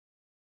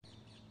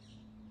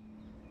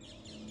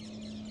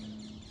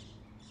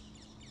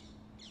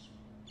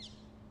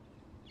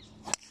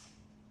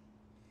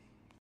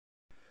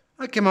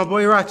Okay, my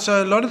boy, right,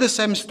 so a lot of the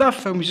same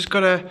stuff, and we just got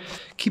to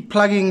keep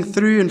plugging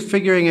through and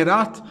figuring it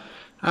out.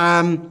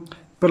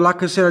 But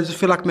like I said, I just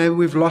feel like maybe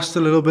we've lost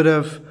a little bit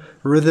of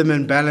rhythm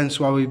and balance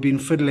while we've been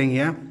fiddling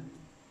here.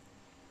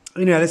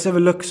 Anyway, let's have a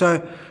look.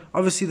 So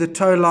obviously the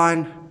toe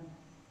line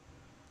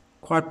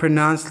quite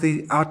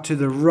pronouncedly out to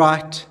the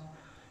right.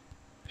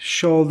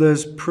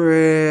 Shoulders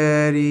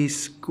pretty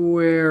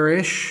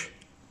squarish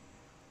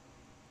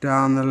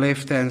down the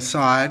left hand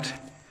side,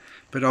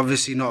 but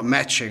obviously not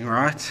matching,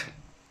 right?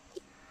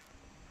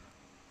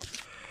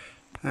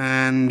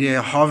 And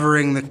yeah,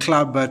 hovering the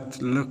club,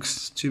 but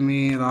looks to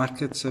me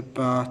like it's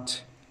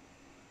about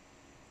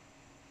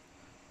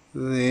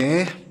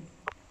there.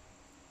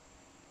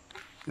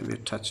 Maybe a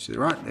touch to the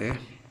right there.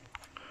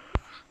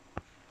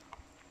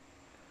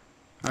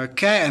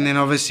 Okay, and then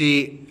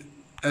obviously,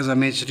 as I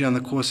mentioned here on the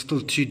course,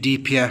 still too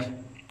deep here.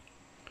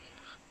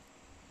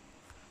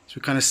 So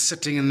we're kind of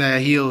sitting in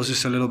their heels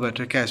just a little bit.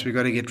 Okay, so we've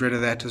got to get rid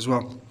of that as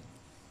well.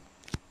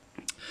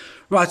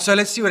 Right, so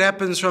let's see what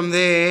happens from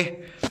there.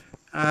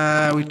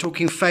 We're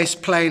talking face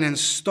plane and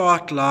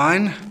start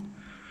line.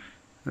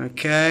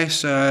 Okay,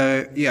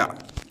 so yeah,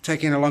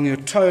 taking along your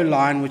toe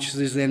line, which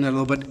is then a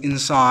little bit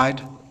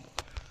inside.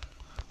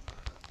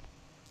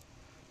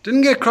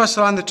 Didn't get across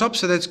the line the top,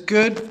 so that's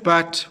good,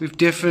 but we've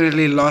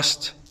definitely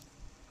lost.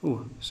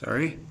 Oh,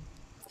 sorry.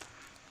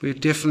 We've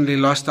definitely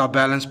lost our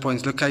balance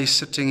points. Look how he's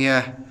sitting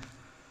here,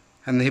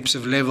 and the hips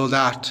have leveled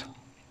out.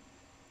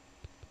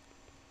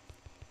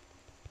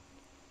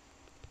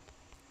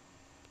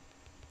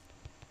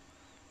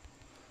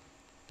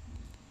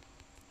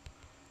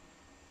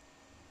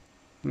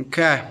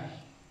 Okay,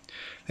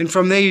 and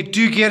from there you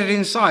do get it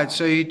inside,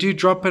 so you do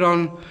drop it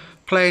on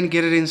plane,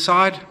 get it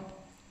inside,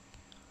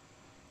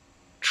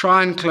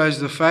 try and close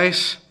the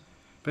face,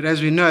 but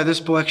as we know this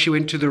ball actually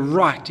went to the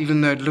right,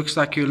 even though it looks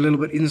like you're a little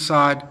bit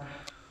inside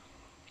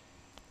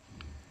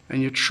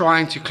and you're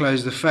trying to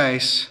close the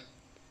face.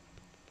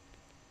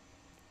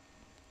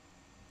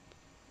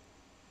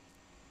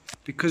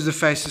 Because the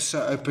face is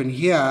so open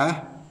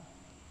here,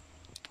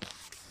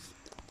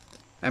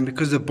 and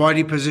because the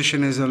body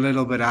position is a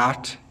little bit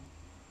out,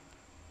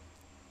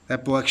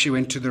 that ball actually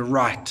went to the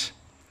right.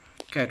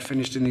 Okay, it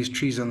finished in these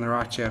trees on the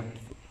right here.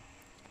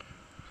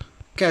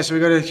 Okay, so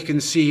we got, as you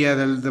can see here,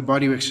 the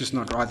body work's just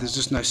not right. There's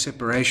just no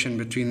separation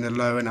between the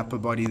lower and upper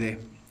body there.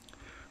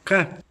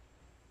 Okay.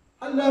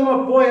 Hello,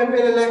 my boy. I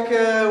better like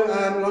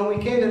a long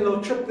weekend and a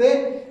little trip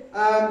there.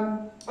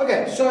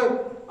 Okay,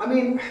 so I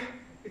mean,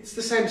 it's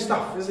the same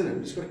stuff, isn't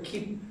it? Just got to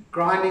keep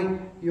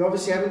grinding. You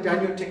obviously haven't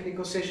done your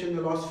technical session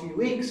the last few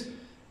weeks.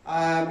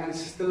 And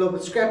it's just a little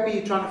bit scrappy.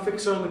 You're trying to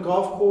fix it on the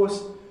golf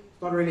course.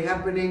 It's not really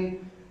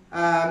happening.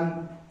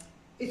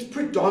 It's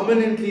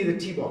predominantly the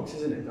tee box,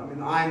 isn't it? I mean,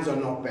 the irons are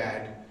not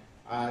bad.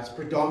 It's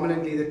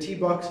predominantly the tee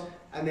box,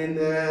 and then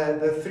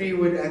the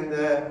 3-wood and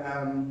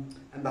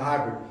the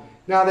hybrid.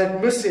 Now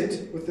that miss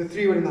it with the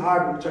 3-wood and the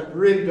hybrid, which I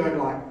really don't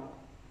like,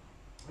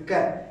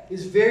 okay,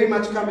 is very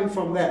much coming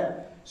from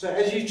that. So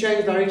as you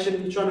change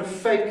direction, you're trying to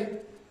fake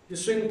your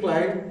swing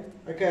plane,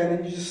 okay, and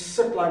then you just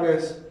sit like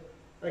this.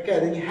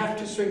 Okay, then you have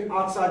to swing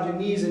outside your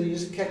knees and you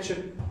just catch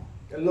it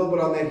a little bit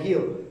on that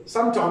heel.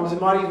 Sometimes it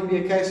might even be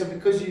a case of,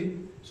 because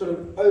you sort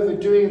of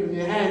overdoing it with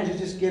your hands, you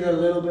just get a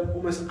little bit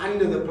almost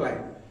under the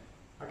plane.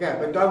 Okay,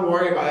 but don't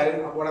worry about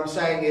it. What I'm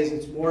saying is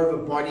it's more of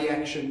a body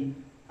action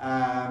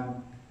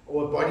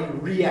or a body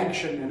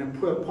reaction and a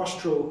poor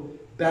postural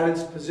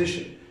balanced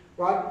position.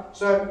 Right?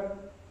 So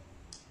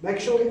make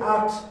sure you're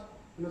out.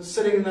 You're not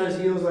sitting in those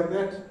heels like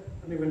that.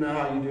 I don't even know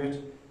how you do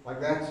it. Like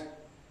that.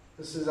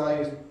 This is how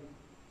you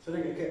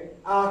sitting. Okay,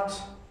 out,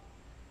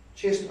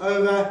 chest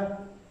over.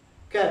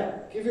 Okay,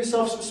 give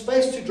yourself some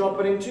space to drop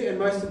it into, and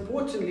most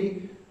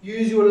importantly,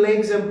 use your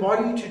legs and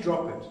body to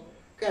drop it.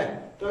 Okay,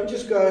 don't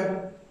just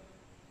go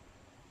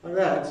like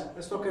that.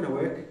 That's not going to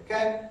work.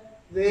 Okay,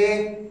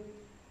 there.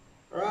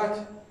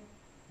 Alright,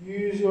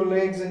 use your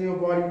legs and your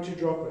body to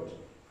drop it.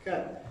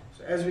 Okay,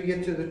 so as we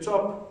get to the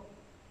top,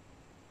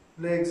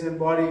 legs and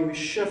body, we're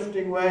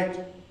shifting weight,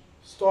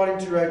 starting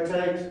to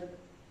rotate,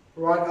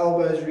 right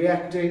elbow is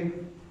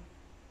reacting.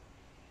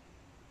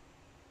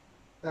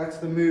 That's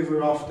the move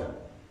we're after.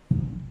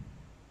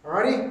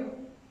 Alrighty?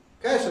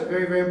 Okay, so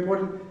very, very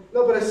important. A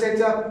little bit of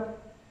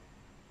setup.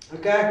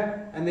 Okay,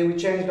 and then we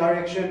change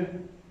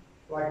direction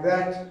like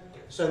that,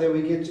 so that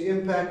we get to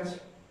impact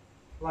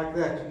like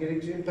that. You're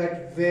getting to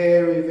impact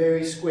very,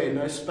 very square.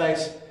 No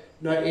space,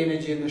 no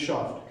energy in the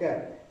shaft.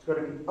 Okay, it's got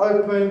to be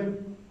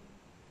open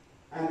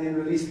and then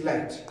release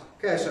late.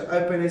 Okay, so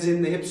open as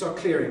in the hips are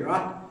clearing,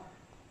 right?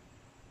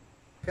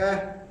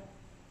 Okay,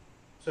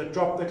 so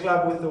drop the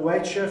club with the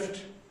weight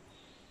shift.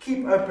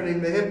 Keep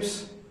opening the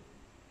hips.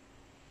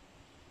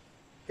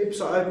 Hips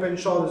are open,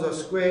 shoulders are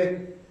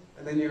square,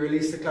 and then you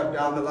release the club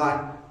down the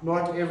line.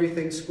 Not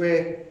everything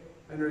square,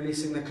 and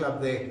releasing the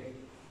club there.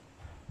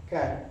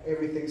 Okay,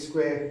 everything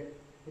square,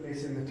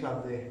 releasing the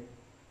club there.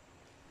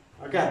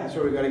 Okay, that's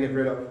what we've got to get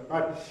rid of.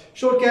 Right,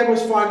 short game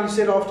was fine. You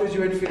said afterwards you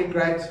weren't feeling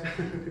great.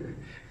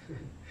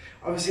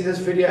 Obviously this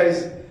video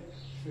is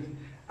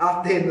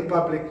out there in the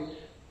public.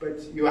 but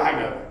you were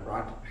hungover,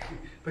 right?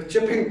 But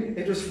chipping,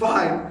 it was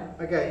fine.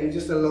 Okay, you're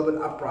just a little bit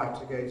upright.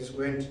 Okay, you just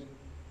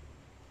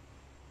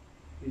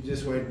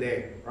weren't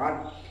there,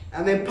 right?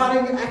 And then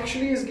putting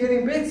actually is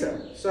getting better.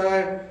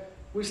 So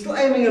we're still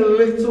aiming a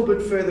little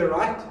bit further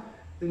right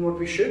than what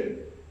we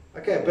should.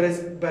 Okay, but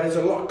it's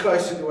a lot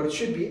closer to what it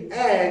should be,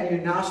 and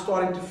you're now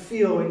starting to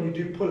feel when you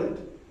do pull it.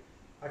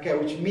 Okay,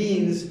 which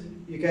means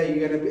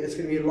it's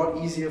going to be a lot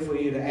easier for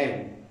you to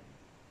aim.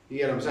 You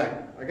get what I'm saying?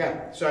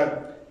 Okay,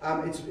 so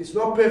it's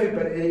not perfect,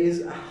 but it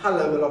is a hell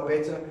of a lot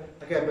better.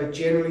 Okay, but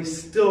generally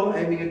still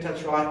aiming a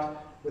touch right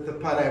with the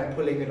putter and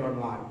pulling it on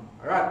line.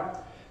 All right.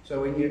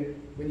 So when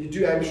you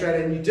do aim straight,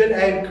 and you did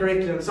aim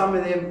correctly on some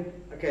of them,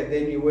 okay,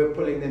 then you were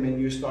pulling them and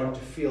you're starting to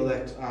feel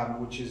that,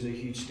 which is a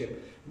huge step.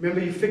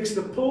 Remember, you fix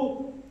the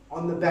pull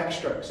on the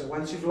backstroke. So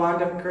once you've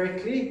lined up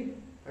correctly,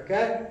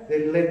 okay,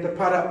 then let the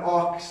putter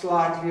arc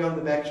slightly on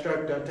the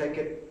backstroke. Don't take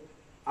it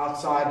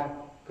outside,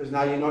 because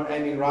now you're not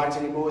aiming right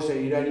anymore, so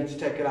you don't need to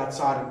take it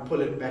outside and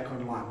pull it back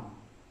on line.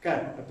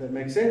 Okay, if that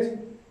makes sense?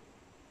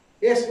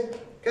 Yes?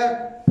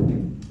 Okay.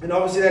 And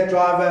obviously that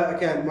driver,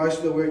 okay, most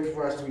of the work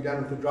for us to be done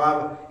with the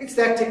driver. It's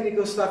that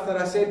technical stuff that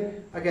I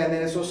said. Okay, and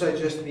then it's also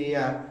just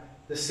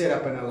the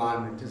setup and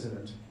alignment, isn't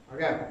it?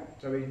 Okay,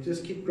 so we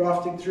just keep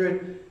grafting through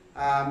it.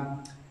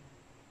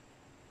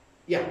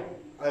 Yeah,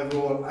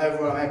 overall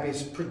I'm happy.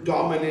 It's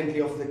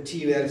predominantly off the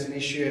tee that it's an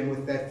issue, and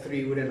with that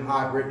 3-wooden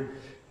hybrid,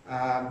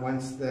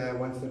 once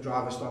the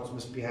driver starts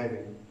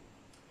misbehaving.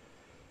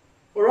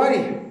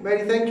 Alrighty,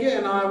 matey, thank you,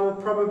 and I will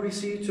probably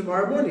see you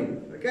tomorrow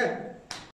morning. Okay.